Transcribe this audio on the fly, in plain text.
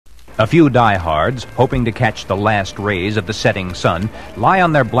A few diehards, hoping to catch the last rays of the setting sun, lie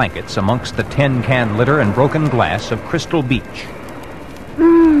on their blankets amongst the tin-can litter and broken glass of Crystal Beach.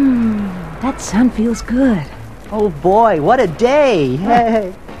 That sun feels good. Oh boy, what a day!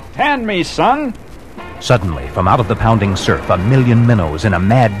 Hey. Hand me, son. Suddenly, from out of the pounding surf, a million minnows in a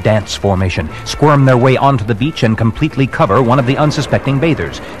mad dance formation squirm their way onto the beach and completely cover one of the unsuspecting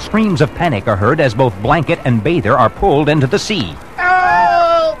bathers. Screams of panic are heard as both blanket and bather are pulled into the sea.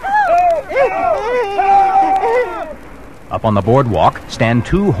 Up on the boardwalk stand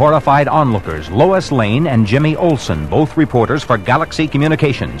two horrified onlookers, Lois Lane and Jimmy Olsen, both reporters for Galaxy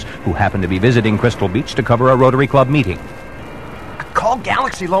Communications, who happen to be visiting Crystal Beach to cover a Rotary Club meeting. Call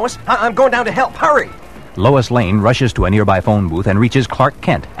Galaxy, Lois. I'm going down to help. Hurry! Lois Lane rushes to a nearby phone booth and reaches Clark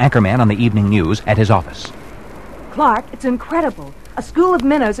Kent, anchorman on the evening news, at his office. Clark, it's incredible. A school of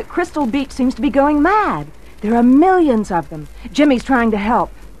minnows at Crystal Beach seems to be going mad. There are millions of them. Jimmy's trying to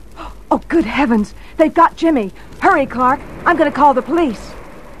help. Oh, good heavens. They've got Jimmy. Hurry, Clark. I'm going to call the police.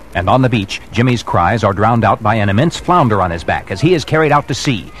 And on the beach, Jimmy's cries are drowned out by an immense flounder on his back as he is carried out to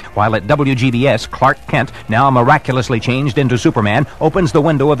sea, while at WGBS, Clark Kent, now miraculously changed into Superman, opens the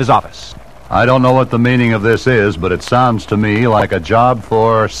window of his office. I don't know what the meaning of this is, but it sounds to me like a job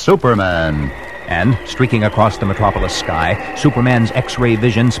for Superman. And, streaking across the metropolis sky, Superman's X-ray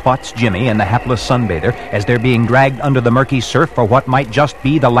vision spots Jimmy and the hapless sunbather as they're being dragged under the murky surf for what might just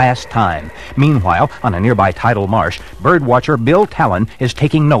be the last time. Meanwhile, on a nearby tidal marsh, birdwatcher Bill Talon is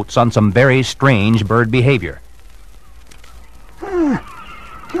taking notes on some very strange bird behavior.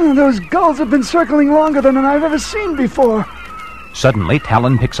 Those gulls have been circling longer than I've ever seen before. Suddenly,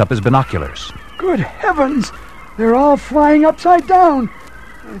 Talon picks up his binoculars. Good heavens! They're all flying upside down.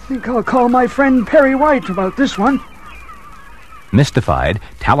 I think I'll call my friend Perry White about this one. Mystified,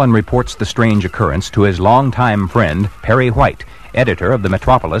 Talon reports the strange occurrence to his longtime friend, Perry White, editor of the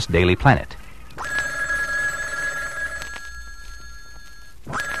Metropolis Daily Planet.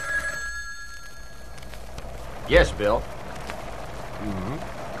 Yes, Bill.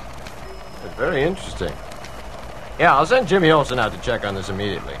 It's very interesting. Yeah, I'll send Jimmy Olsen out to check on this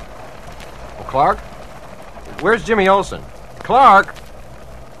immediately. Well, Clark? Where's Jimmy Olsen? Clark!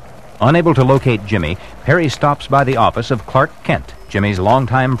 Unable to locate Jimmy, Perry stops by the office of Clark Kent, Jimmy's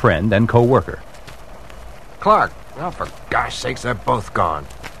longtime friend and co-worker. Clark! Oh, for gosh sakes, they're both gone.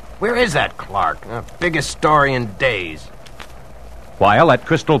 Where is that Clark? Biggest story in days. While at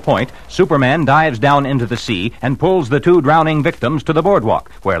Crystal Point, Superman dives down into the sea and pulls the two drowning victims to the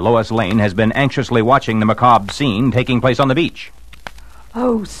boardwalk, where Lois Lane has been anxiously watching the macabre scene taking place on the beach.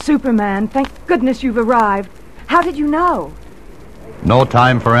 Oh, Superman, thank goodness you've arrived. How did you know? No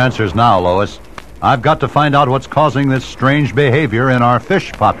time for answers now, Lois. I've got to find out what's causing this strange behavior in our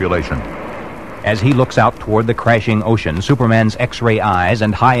fish population. As he looks out toward the crashing ocean, Superman's X-ray eyes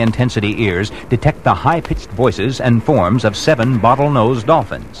and high-intensity ears detect the high-pitched voices and forms of 7 bottlenose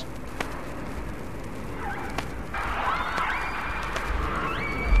dolphins.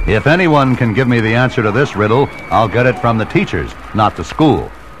 If anyone can give me the answer to this riddle, I'll get it from the teachers, not the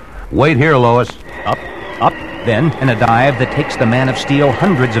school. Wait here, Lois. Up, then, in a dive that takes the Man of Steel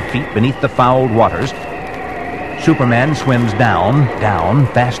hundreds of feet beneath the fouled waters, Superman swims down,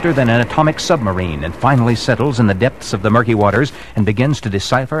 faster than an atomic submarine, and finally settles in the depths of the murky waters and begins to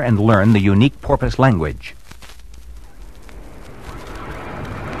decipher and learn the unique porpoise language.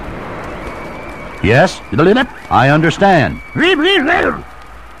 Yes? I understand.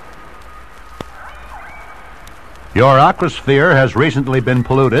 Your aquasphere has recently been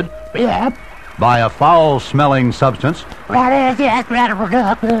polluted by a foul-smelling substance.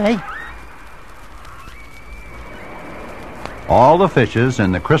 All the fishes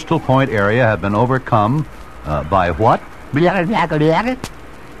in the Crystal Point area have been overcome by what?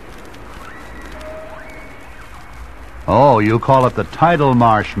 Oh, you call it the tidal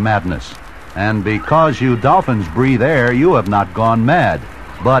marsh madness. And because you dolphins breathe air, you have not gone mad,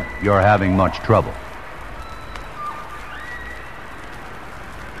 but you're having much trouble.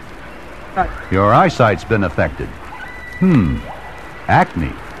 Your eyesight's been affected.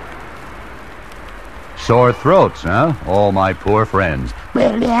 Acne. Sore throats, huh? Oh, my poor friends.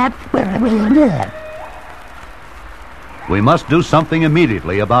 We must do something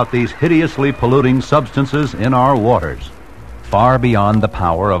immediately about these hideously polluting substances in our waters. Far beyond the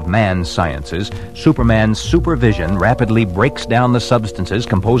power of man's sciences, Superman's supervision rapidly breaks down the substances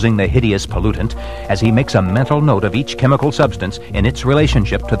composing the hideous pollutant as he makes a mental note of each chemical substance in its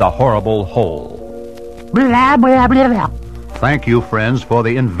relationship to the horrible whole. Thank you, friends, for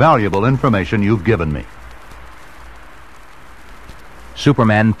the invaluable information you've given me.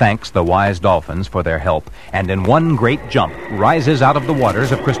 Superman thanks the wise dolphins for their help, and in one great jump rises out of the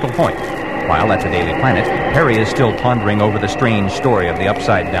waters of Crystal Point. While at the Daily Planet, Perry is still pondering over the strange story of the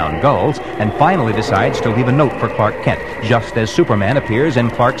upside-down gulls, and finally decides to leave a note for Clark Kent, just as Superman appears in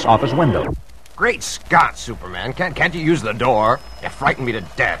Clark's office window. Great Scott, Superman. Can't you use the door? You frightened me to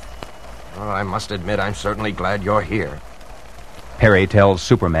death. Oh, I must admit, I'm certainly glad you're here. Perry tells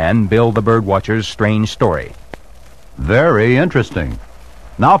Superman Bill the Birdwatcher's strange story. Very interesting.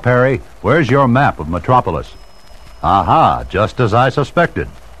 Now, Perry, where's your map of Metropolis? Aha, just as I suspected.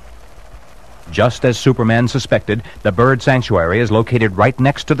 Just as Superman suspected, the bird sanctuary is located right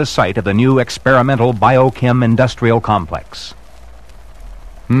next to the site of the new experimental biochem industrial complex.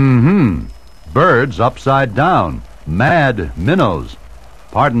 Birds upside down. Mad minnows.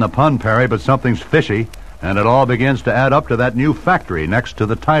 Pardon the pun, Perry, but something's fishy, and it all begins to add up to that new factory next to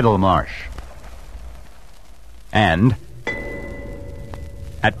the tidal marsh. And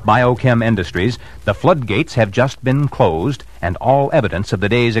at Biochem Industries, the floodgates have just been closed and all evidence of the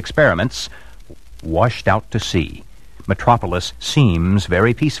day's experiments washed out to sea. Metropolis seems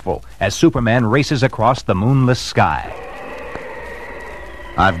very peaceful as Superman races across the moonless sky.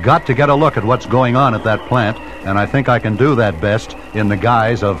 I've got to get a look at what's going on at that plant, and I think I can do that best in the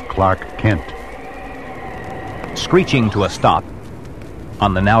guise of Clark Kent. Screeching to a stop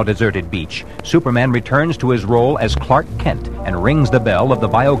on the now deserted beach, Superman returns to his role as Clark Kent and rings the bell of the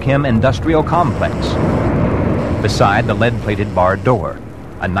Biochem Industrial Complex. Beside the lead-plated barred door,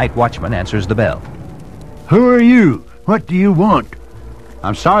 a night watchman answers the bell. Who are you? What do you want?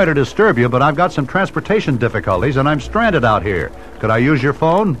 I'm sorry to disturb you, but I've got some transportation difficulties, and I'm stranded out here. Could I use your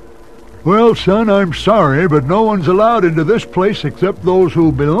phone? Well, son, I'm sorry, but no one's allowed into this place except those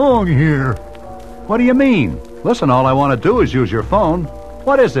who belong here. What do you mean? Listen, all I want to do is use your phone.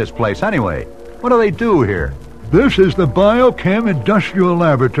 What is this place, anyway? What do they do here? This is the Biochem Industrial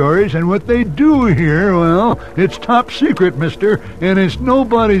Laboratories, and what they do here, well, it's top secret, mister, and it's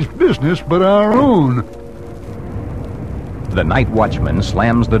nobody's business but our own. The night watchman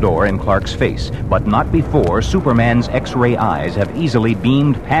slams the door in Clark's face, but not before Superman's X-ray eyes have easily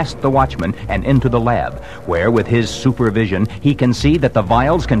beamed past the watchman and into the lab, where, with his supervision, he can see that the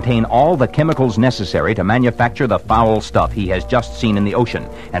vials contain all the chemicals necessary to manufacture the foul stuff he has just seen in the ocean,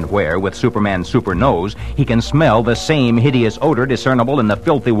 and where, with Superman's super nose, he can smell the same hideous odor discernible in the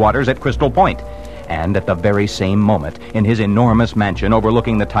filthy waters at Crystal Point. And at the very same moment, in his enormous mansion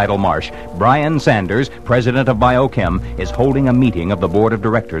overlooking the tidal marsh, Brian Sanders, president of Biochem, is holding a meeting of the board of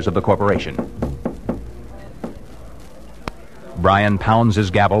directors of the corporation. Brian pounds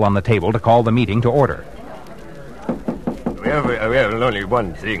his gavel on the table to call the meeting to order. We have only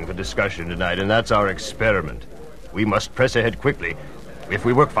one thing for discussion tonight, and that's our experiment. We must press ahead quickly. If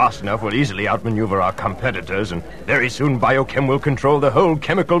we work fast enough, we'll easily outmaneuver our competitors, and very soon Biochem will control the whole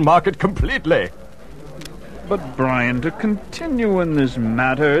chemical market completely. But, Brian, to continue in this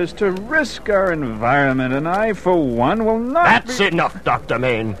matter is to risk our environment, and I, for one, will not That's enough, Dr.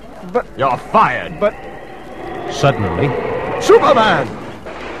 Main. But... You're fired. But... Suddenly, Superman!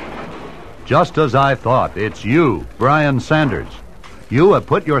 Just as I thought, it's you, Brian Sanders. You have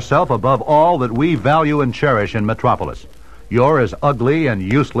put yourself above all that we value and cherish in Metropolis. You're as ugly and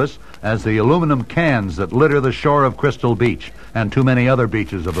useless as the aluminum cans that litter the shore of Crystal Beach and too many other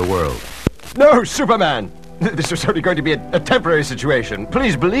beaches of the world. No, Superman! This is only going to be a temporary situation.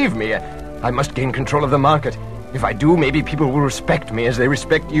 Please believe me. I must gain control of the market. If I do, maybe people will respect me as they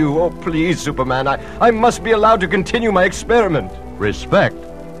respect you. Oh, please, Superman, I must be allowed to continue my experiment. Respect?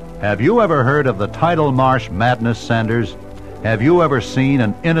 Have you ever heard of the tidal marsh madness, Sanders? Have you ever seen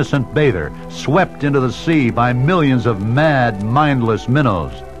an innocent bather swept into the sea by millions of mad, mindless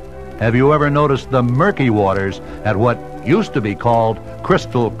minnows? Have you ever noticed the murky waters at what used to be called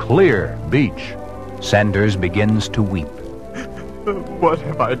Crystal Clear Beach? Sanders begins to weep. What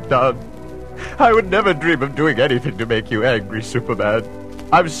have I done? I would never dream of doing anything to make you angry, Superman.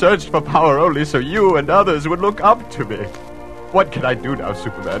 I've searched for power only so you and others would look up to me. What can I do now,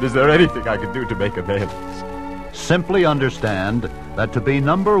 Superman? Is there anything I can do to make amends? Simply understand that to be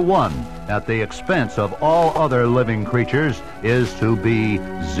number one at the expense of all other living creatures is to be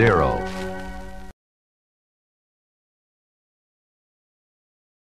zero.